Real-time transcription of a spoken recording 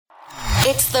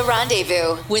It's The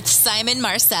Rendezvous with Simon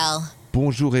Marcel.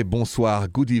 Bonjour et bonsoir.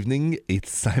 Good evening.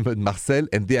 It's Simon Marcel.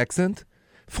 And the accent?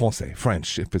 Français,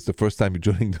 French, if it's the first time you're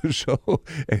joining the show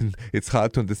and it's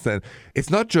hard to understand. It's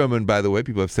not German, by the way.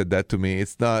 People have said that to me.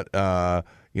 It's not,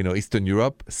 Eastern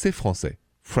Europe. C'est français,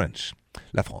 French,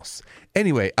 la France.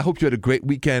 Anyway, I hope you had a great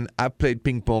weekend. I played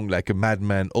ping pong like a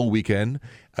madman all weekend.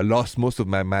 I lost most of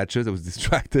my matches. I was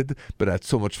distracted, but I had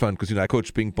so much fun because, I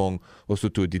coach ping pong also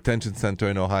to a detention center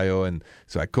in Ohio. And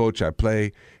so I coach, I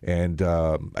play, and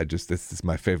this is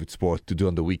my favorite sport to do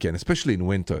on the weekend, especially in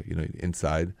winter,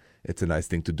 inside. It's a nice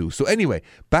thing to do. So anyway,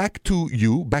 back to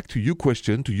you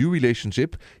question, to your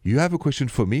relationship. You have a question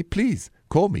for me? Please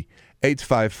call me.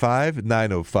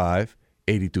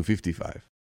 855-905-8255.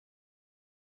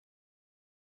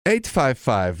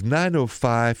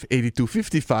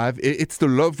 855-905-8255. It's the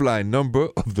love line number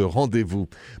of the rendezvous.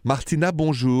 Martina,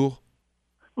 bonjour.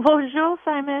 Bonjour,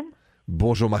 Simon.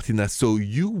 Bonjour, Martina. So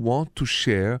you want to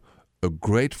share a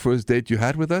great first date you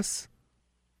had with us?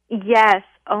 Yes.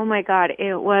 Oh, my God.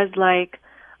 It was like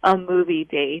a movie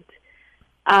date.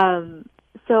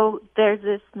 So there's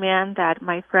this man that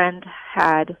my friend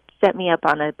had set me up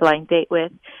on a blind date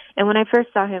with. And when I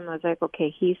first saw him, I was like,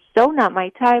 okay, he's so not my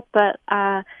type. But,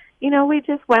 we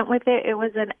just went with it. It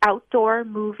was an outdoor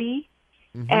movie.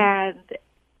 Mm-hmm. And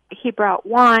he brought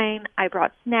wine. I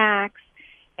brought snacks.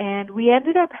 And we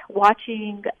ended up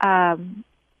watching,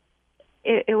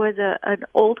 it was an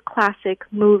old classic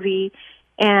movie.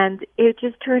 And it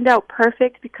just turned out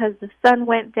perfect because the sun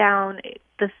went down.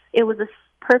 It was a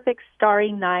perfect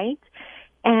starry night.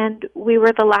 And we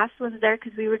were the last ones there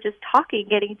because we were just talking,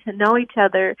 getting to know each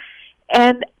other.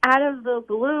 And out of the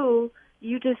blue,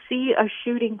 you just see a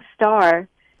shooting star.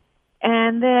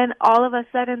 And then all of a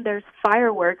sudden there's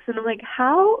fireworks. And I'm like,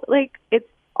 how? Like, it's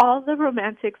all the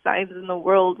romantic signs in the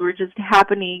world were just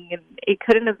happening. And it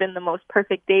couldn't have been the most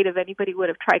perfect date if anybody would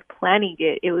have tried planning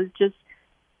it. It was just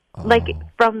like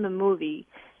from the movie.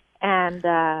 And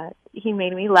he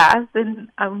made me laugh, and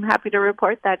I'm happy to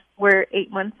report that we're 8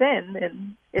 months in,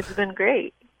 and it's been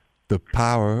great. The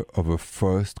power of a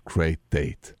first great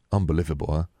date.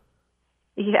 Unbelievable, huh?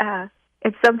 Yeah.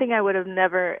 It's something I would have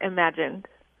never imagined.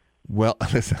 Well,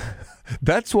 listen,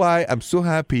 that's why I'm so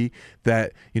happy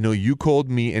that, you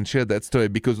called me and shared that story,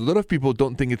 because a lot of people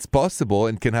don't think it's possible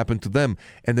and can happen to them.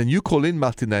 And then you call in,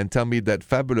 Martina, and tell me that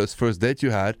fabulous first date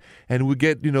you had, and we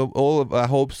get, all of our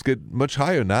hopes get much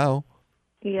higher now.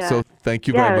 Yeah. So thank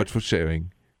you very much for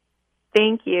sharing.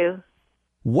 Thank you.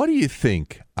 What do you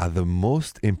think are the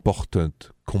most important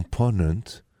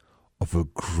component of a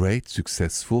great,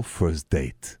 successful first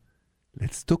date?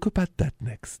 Let's talk about that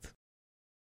next.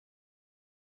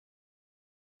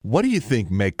 What do you think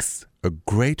makes a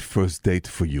great first date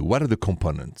for you? What are the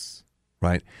components,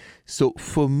 right? So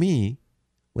for me,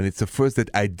 when it's a first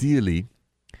date, ideally,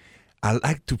 I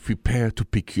like to prepare to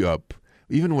pick you up.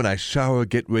 Even when I shower,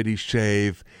 get ready,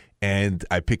 shave, and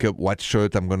I pick up what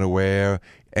shirt I'm going to wear,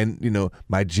 and,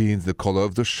 my jeans, the color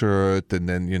of the shirt, and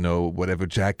then, whatever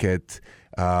jacket,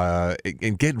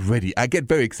 and get ready. I get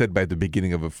very excited by the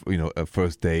beginning of a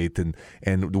first date and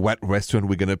what restaurant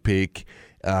we're going to pick.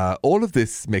 All of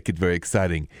this make it very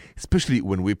exciting, especially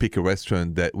when we pick a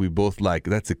restaurant that we both like.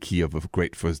 That's a key of a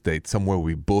great first date, somewhere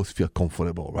we both feel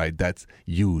comfortable, right? That's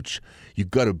huge. You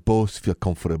got to both feel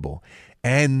comfortable.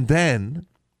 And then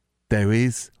there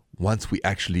is, once we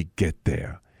actually get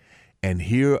there, and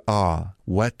here are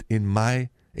what, in my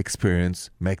experience,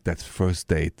 make that first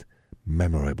date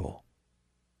memorable.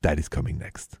 That is coming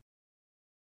next.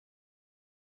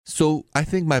 So I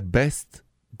think my best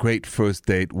great first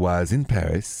date was in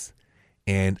Paris,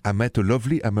 and I met a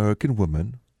lovely American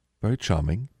woman, very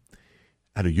charming.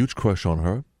 I had a huge crush on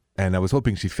her, and I was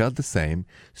hoping she felt the same.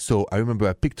 So I remember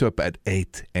I picked her up at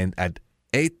 8, and at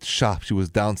 8 sharp, she was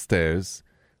downstairs,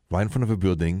 right in front of a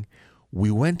building.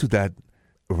 We went to that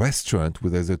restaurant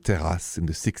where there's a terrace in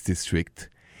the 6th district,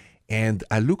 and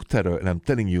I looked at her, and I'm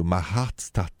telling you, my heart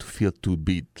started to feel to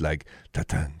beat like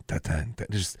ta-tang, ta-tang,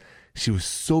 ta-tang. She was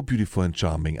so beautiful and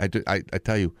charming. I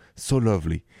tell you, so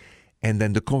lovely. And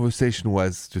then the conversation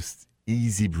was just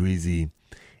easy breezy.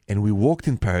 And we walked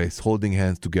in Paris holding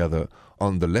hands together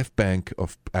on the left bank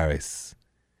of Paris.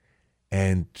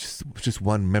 And just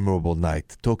one memorable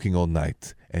night, talking all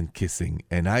night and kissing.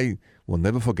 And I will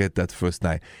never forget that first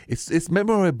night. It's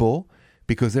memorable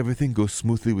because everything goes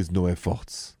smoothly with no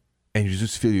efforts. And you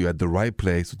just feel you're at the right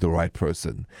place with the right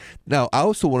person. Now, I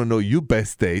also want to know your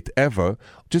best date ever.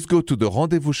 Just go to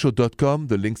therendezvousshow.com.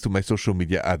 The links to my social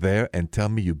media are there. And tell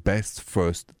me your best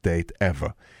first date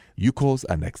ever. Your calls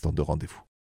are next on The Rendezvous.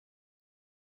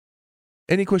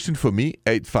 Any question for me?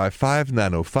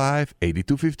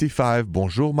 855-905-8255.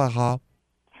 Bonjour, Mara.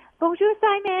 Bonjour,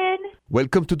 Simon.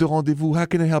 Welcome to the rendezvous. How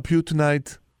can I help you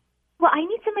tonight? Well, I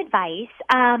need some advice.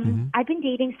 I've been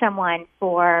dating someone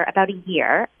for about a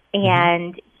year,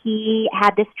 and he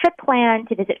had this trip planned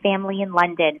to visit family in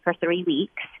London for 3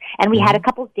 weeks, and we had a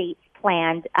couple dates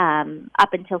planned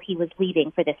up until he was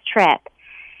leaving for this trip.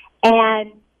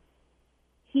 And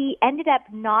he ended up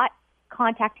not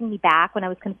contacting me back when I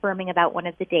was confirming about one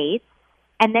of the dates,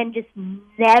 and then just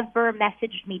never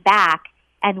messaged me back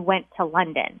and went to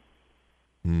London.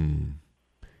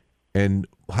 And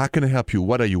how can I help you?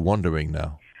 What are you wondering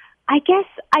now? I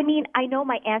know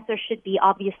my answer should be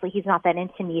obviously he's not that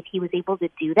into me if he was able to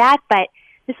do that, but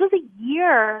this was a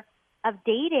year of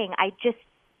dating.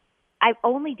 I've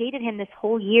only dated him this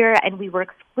whole year, and we were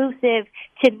exclusive.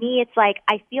 To me, it's like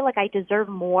I feel like I deserve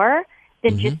more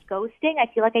than just ghosting. I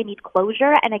feel like I need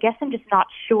closure, and I guess I'm just not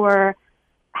sure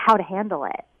how to handle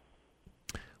it.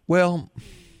 Well,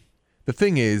 the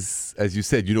thing is, as you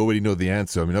said, you already know the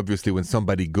answer. I mean, obviously, when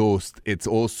somebody ghosts, it's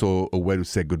also a way to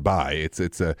say goodbye. It's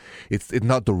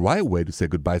not the right way to say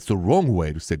goodbye. It's the wrong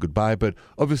way to say goodbye. But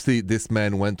obviously, this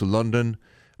man went to London,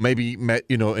 maybe met,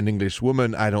 an English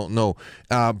woman. I don't know.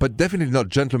 But definitely not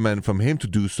gentleman from him to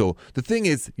do so. The thing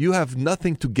is, you have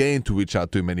nothing to gain to reach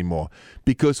out to him anymore.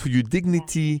 Because for your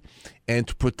dignity and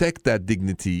to protect that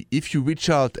dignity, if you reach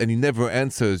out and he never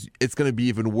answers, it's going to be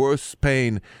even worse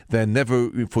pain than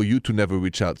for you to never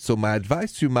reach out. So my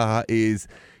advice to you, Mara, is,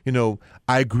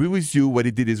 I agree with you. What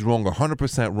he did is wrong,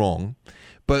 100% wrong.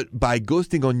 But by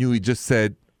ghosting on you, he just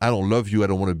said, I don't love you. I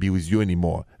don't want to be with you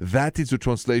anymore. That is the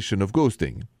translation of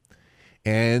ghosting.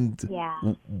 And,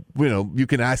 you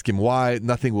can ask him why.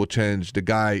 Nothing will change. The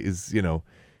guy is,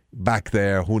 back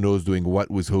there. Who knows doing what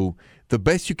with who. The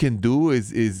best you can do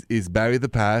is bury the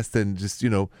past and just,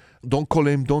 don't call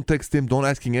him, don't text him, don't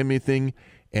ask him anything.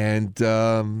 And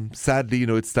sadly,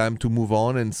 it's time to move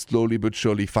on and slowly but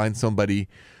surely find somebody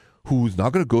who's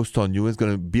not going to ghost on you and is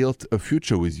going to build a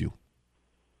future with you.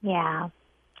 Yeah.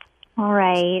 All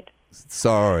right.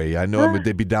 Sorry, I know I'm a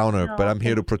Debbie Downer, but I'm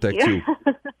here to protect you.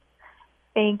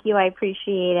 Thank you. I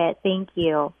appreciate it. Thank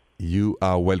you. You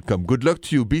are welcome. Good luck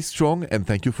to you. Be strong, and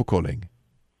thank you for calling.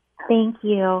 Thank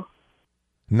you.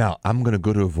 Now, I'm going to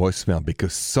go to a voicemail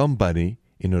because somebody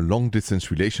in a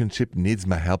long-distance relationship needs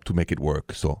my help to make it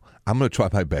work. So I'm going to try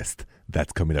my best.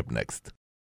 That's coming up next.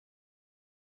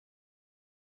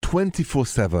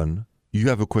 24/7, you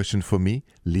have a question for me?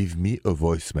 Leave me a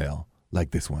voicemail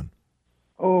like this one.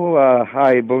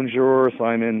 Hi, bonjour,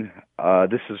 Simon.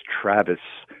 This is Travis.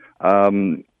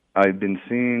 I've been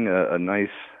seeing a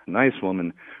nice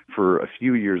woman for a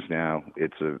few years now.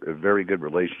 It's a very good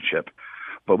relationship.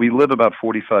 But we live about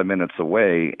 45 minutes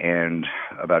away, and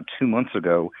about 2 months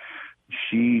ago,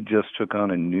 she just took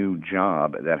on a new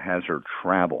job that has her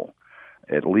travel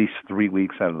at least 3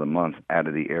 weeks out of the month out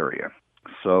of the area.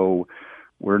 So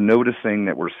we're noticing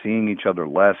that we're seeing each other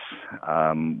less.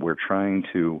 We're trying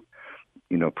to,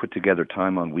 put together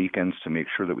time on weekends to make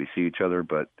sure that we see each other,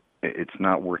 but it's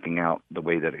not working out the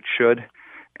way that it should.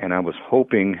 And I was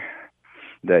hoping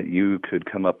that you could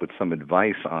come up with some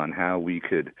advice on how we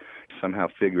could somehow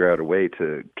figure out a way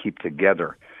to keep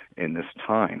together in this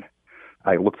time.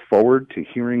 I look forward to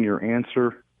hearing your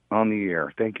answer on the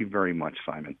air. Thank you very much,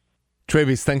 Simon.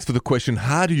 Travis, thanks for the question.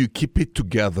 How do you keep it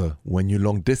together when you're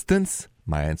long distance?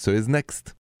 My answer is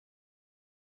next.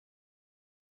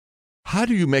 How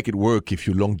do you make it work if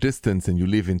you're long distance and you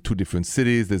live in two different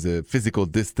cities? There's a physical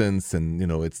distance and,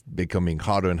 it's becoming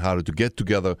harder and harder to get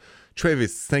together.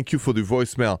 Travis, thank you for the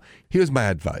voicemail. Here's my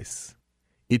advice.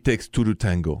 It takes two to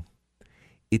tango.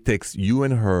 It takes you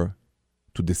and her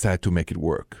to decide to make it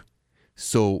work.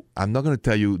 So I'm not going to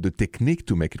tell you the technique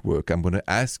to make it work. I'm going to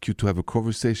ask you to have a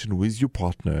conversation with your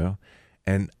partner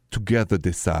and together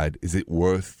decide, is it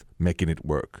worth making it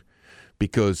work?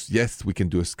 Because yes, we can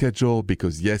do a schedule,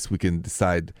 because yes, we can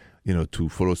decide, to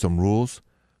follow some rules,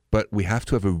 but we have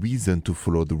to have a reason to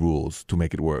follow the rules to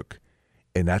make it work.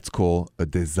 And that's called a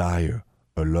desire,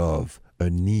 a love, a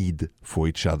need for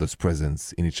each other's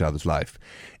presence in each other's life.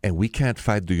 And we can't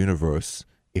fight the universe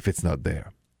if it's not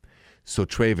there. So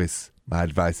Travis, my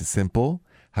advice is simple.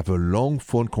 Have a long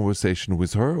phone conversation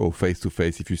with her or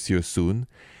face-to-face if you see her soon.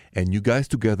 And you guys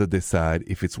together decide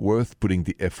if it's worth putting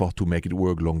the effort to make it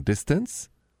work long distance,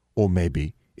 or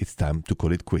maybe it's time to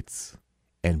call it quits.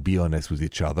 And be honest with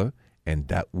each other, and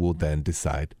that will then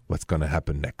decide what's going to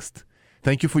happen next.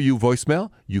 Thank you for your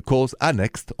voicemail. Your calls are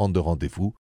next on the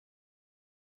rendezvous.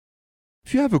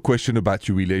 If you have a question about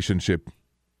your relationship,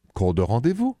 call the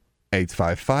rendezvous.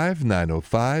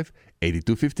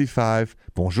 855-905-8255.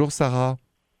 Bonjour, Sarah.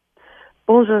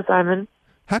 Bonjour, Simon.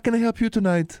 How can I help you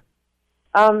tonight?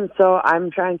 So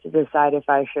I'm trying to decide if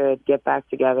I should get back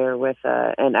together with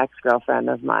an ex-girlfriend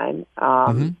of mine.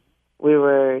 We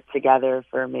were together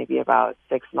for maybe about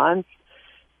 6 months,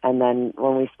 and then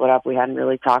when we split up, we hadn't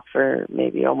really talked for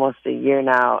maybe almost a year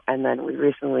now, and then we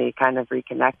recently kind of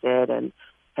reconnected and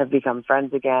have become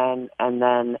friends again, and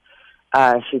then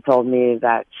she told me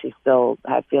that she still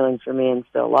had feelings for me and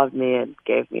still loved me and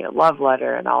gave me a love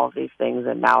letter and all of these things,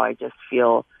 and now I just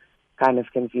feel kind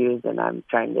of confused, and I'm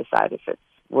trying to decide if it's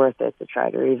worth it to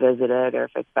try to revisit it or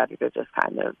if it's better to just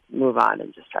kind of move on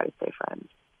and just try to stay friends.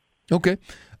 Okay.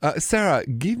 Sarah,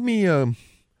 give me 1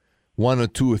 or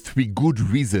 2 or 3 good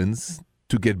reasons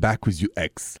to get back with your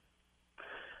ex.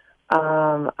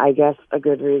 I guess a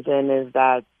good reason is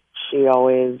that she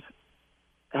always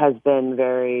has been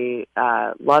very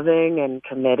loving and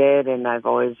committed, and I've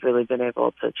always really been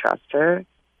able to trust her.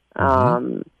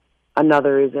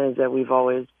 Another reason is that we've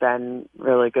always been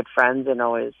really good friends and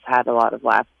always had a lot of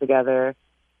laughs together.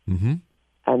 And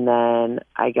then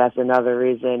I guess another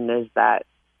reason is that,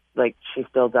 like, she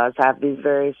still does have these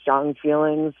very strong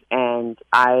feelings, and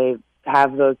I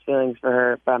have those feelings for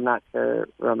her, but I'm not sure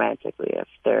romantically if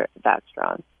they're that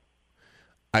strong.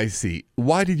 I see.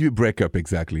 Why did you break up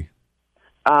exactly?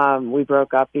 We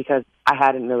broke up because I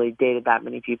hadn't really dated that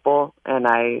many people, and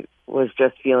I was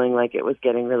just feeling like it was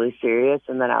getting really serious,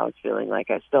 and then I was feeling like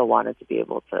I still wanted to be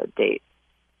able to date.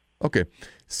 Okay.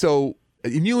 So,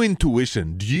 in your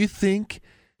intuition, do you think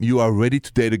you are ready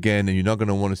to date again and you're not going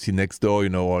to want to see next door,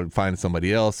 or find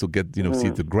somebody else or get, see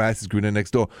if the grass is greener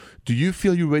next door? Do you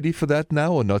feel you're ready for that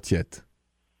now or not yet?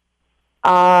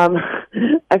 I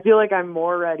feel like I'm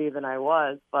more ready than I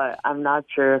was, but I'm not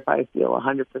sure if I feel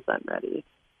 100% ready.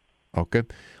 Okay.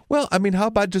 Well, I mean, how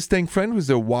about just staying friends with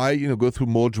her? Why, go through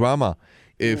more drama?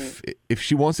 If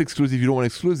she wants exclusive, you don't want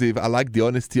exclusive. I like the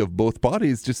honesty of both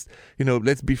parties. Just,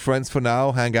 let's be friends for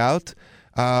now, hang out.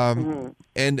 And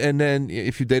then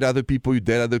if you date other people, you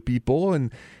date other people.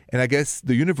 And I guess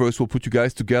the universe will put you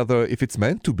guys together if it's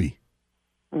meant to be.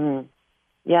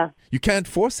 Yeah. You can't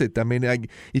force it. I mean,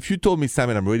 if you told me,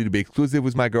 Simon, I'm ready to be exclusive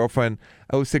with my girlfriend,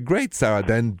 I would say, great, Sarah,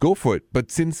 then go for it. But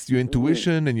since your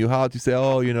intuition and your heart, you say,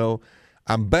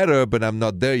 I'm better, but I'm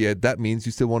not there yet. That means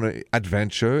you still want to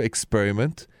adventure,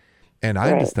 experiment. And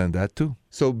I understand that too.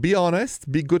 So be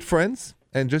honest, be good friends,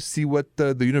 and just see what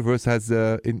the universe has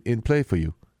in play for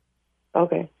you.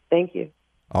 Okay. Thank you.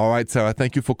 All right, Sarah.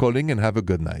 Thank you for calling, and have a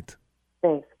good night.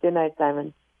 Thanks. Good night,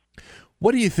 Simon.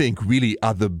 What do you think really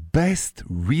are the best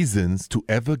reasons to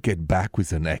ever get back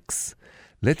with an ex?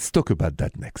 Let's talk about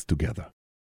that next together.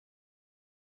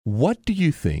 What do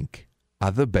you think are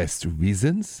the best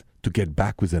reasons to get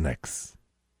back with an ex?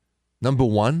 Number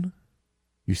 1,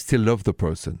 you still love the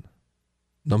person.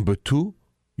 Number 2,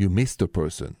 you miss the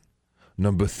person.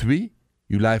 Number 3,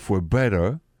 your life were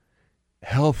better,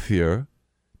 healthier,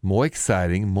 more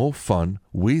exciting, more fun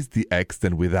with the ex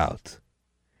than without.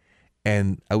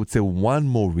 And I would say one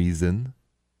more reason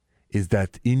is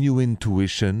that in your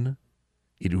intuition,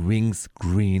 it rings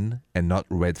green and not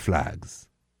red flags.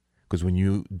 Because when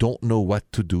you don't know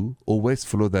what to do, always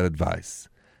follow that advice.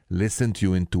 Listen to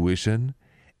your intuition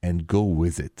and go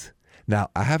with it. Now,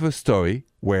 I have a story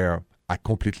where I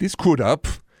completely screwed up.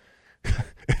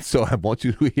 So I want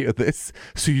you to hear this.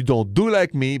 So you don't do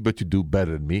like me, but you do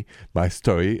better than me. My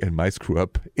story and my screw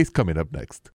up is coming up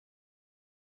next.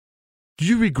 Do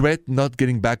you regret not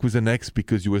getting back with an ex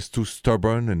because you were too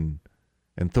stubborn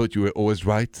and thought you were always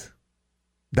right?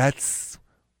 That's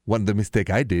one of the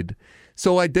mistakes I did.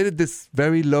 So I dated this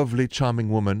very lovely,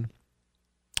 charming woman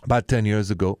about 10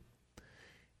 years ago.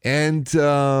 And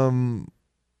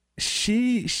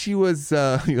she was,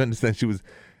 you understand, she was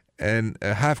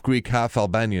a half Greek, half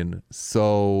Albanian.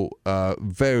 So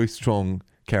very strong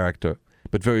character,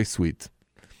 but very sweet.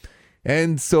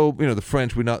 And so, the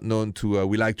French, we're not known to,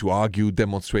 we like to argue,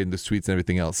 demonstrate in the streets and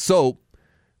everything else. So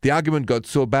the argument got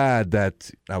so bad that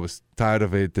I was tired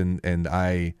of it and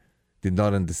I did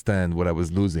not understand what I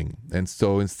was losing. And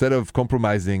so instead of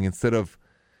compromising, instead of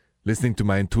listening to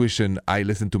my intuition, I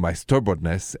listened to my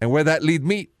stubbornness. And where that lead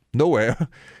me? Nowhere.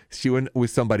 She went with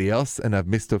somebody else and I've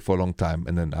missed her for a long time.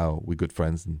 And then now we're good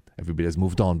friends and everybody has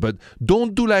moved on. But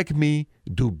don't do like me.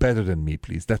 Do better than me,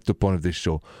 please. That's the point of this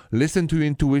show. Listen to your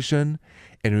intuition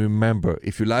and remember,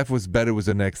 if your life was better with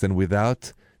an ex than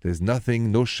without, there's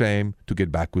nothing, no shame to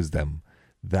get back with them.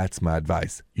 That's my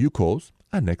advice. Your calls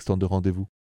are next on the rendezvous.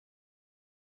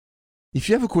 If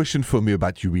you have a question for me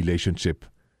about your relationship,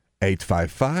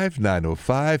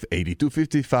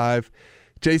 855-905-8255.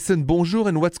 Jason, bonjour,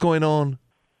 and what's going on?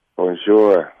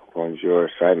 Bonjour,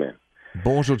 Simon.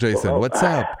 Bonjour, Jason. What's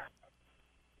up?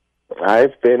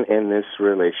 I've been in this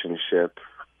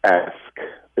relationship-esque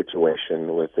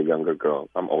situation with a younger girl.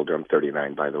 I'm older. I'm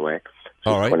 39, by the way.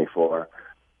 She's 24.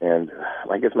 And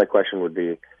I guess my question would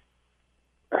be,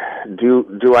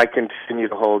 do I continue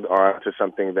to hold on to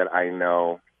something that I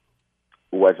know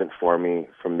wasn't for me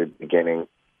from the beginning?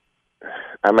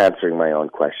 I'm answering my own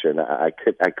question. I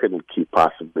couldn't keep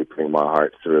possibly putting my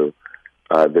heart through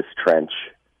this trench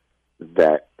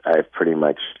that I've pretty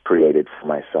much created for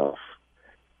myself.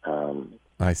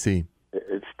 I see.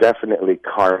 It's definitely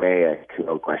karmic,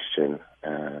 no question.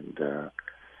 And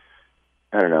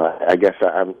I don't know. I guess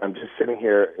I'm just sitting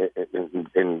here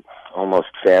in almost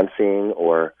fancying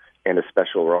or in a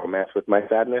special romance with my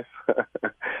sadness.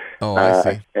 Oh, I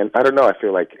see. And I don't know. I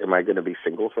feel like, am I going to be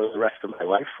single for the rest of my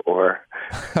life, or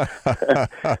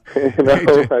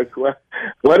like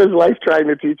what is life trying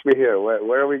to teach me here?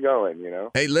 Where are we going?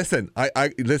 Hey, listen.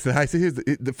 I listen. I say here's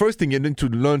the first thing: you need to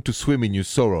learn to swim in your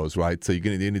sorrows, right? So you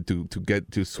need to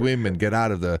get to swim and get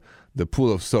out of the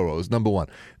pool of sorrows. Number one.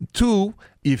 Two,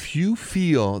 if you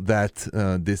feel that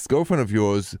this girlfriend of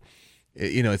yours,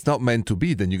 it's not meant to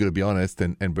be, then you got to be honest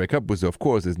and break up with her. Of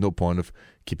course, there's no point of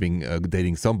keeping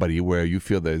dating somebody where you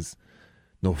feel there's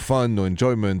no fun, no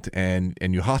enjoyment, and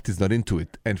your heart is not into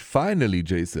it. And finally,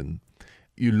 Jason,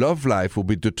 your love life will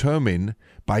be determined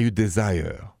by your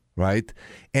desire, right?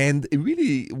 And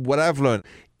really, what I've learned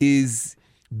is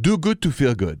do good to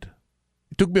feel good.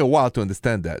 It took me a while to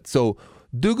understand that. So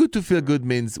do good to feel good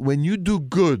means when you do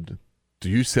good to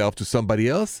yourself, to somebody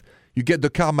else, you get the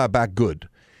karma back good.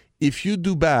 If you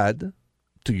do bad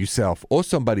to yourself or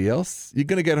somebody else, you're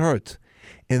going to get hurt.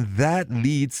 And that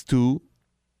leads to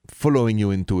following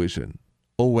your intuition.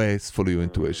 Always follow your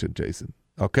intuition, Jason.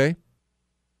 Okay?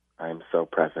 I'm so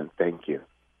present. Thank you.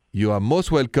 You are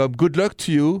most welcome. Good luck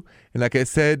to you. And like I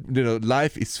said,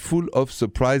 life is full of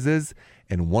surprises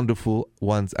and wonderful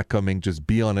ones are coming. Just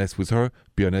be honest with her.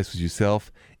 Be honest with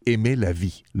yourself. Aimez la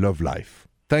vie. Love life.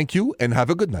 Thank you and have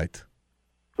a good night.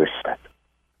 Respect.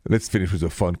 Let's finish with a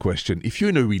fun question. If you're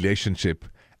in a relationship,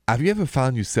 have you ever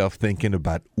found yourself thinking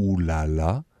about ooh la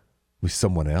la with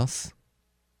someone else?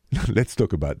 Let's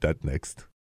talk about that next.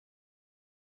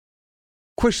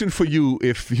 Question for you: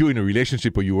 if you're in a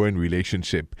relationship or you were in a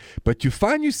relationship, but you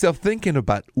find yourself thinking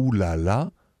about ooh la la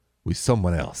with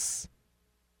someone else,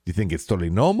 do you think it's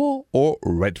totally normal or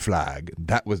red flag?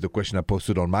 That was the question I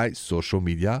posted on my social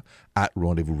media at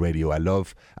Rendezvous Radio. I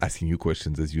love asking you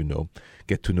questions, as you know.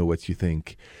 Get to know what you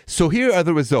think. So here are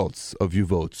the results of your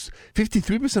votes.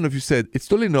 53% of you said it's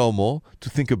totally normal to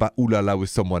think about ooh la la with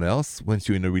someone else once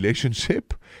you're in a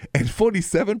relationship. And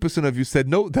 47% of you said,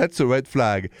 no, that's a red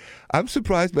flag. I'm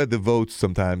surprised by the votes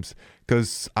sometimes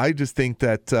because I just think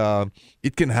that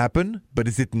it can happen, but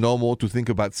is it normal to think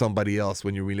about somebody else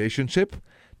when you're in a relationship?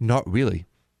 Not really.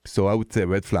 So I would say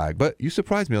red flag. But you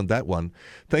surprised me on that one.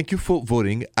 Thank you for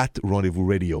voting at Rendezvous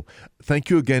Radio. Thank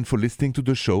you again for listening to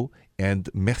the show. And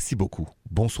merci beaucoup.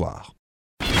 Bonsoir.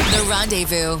 The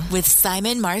Rendezvous with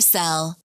Simon Marcel.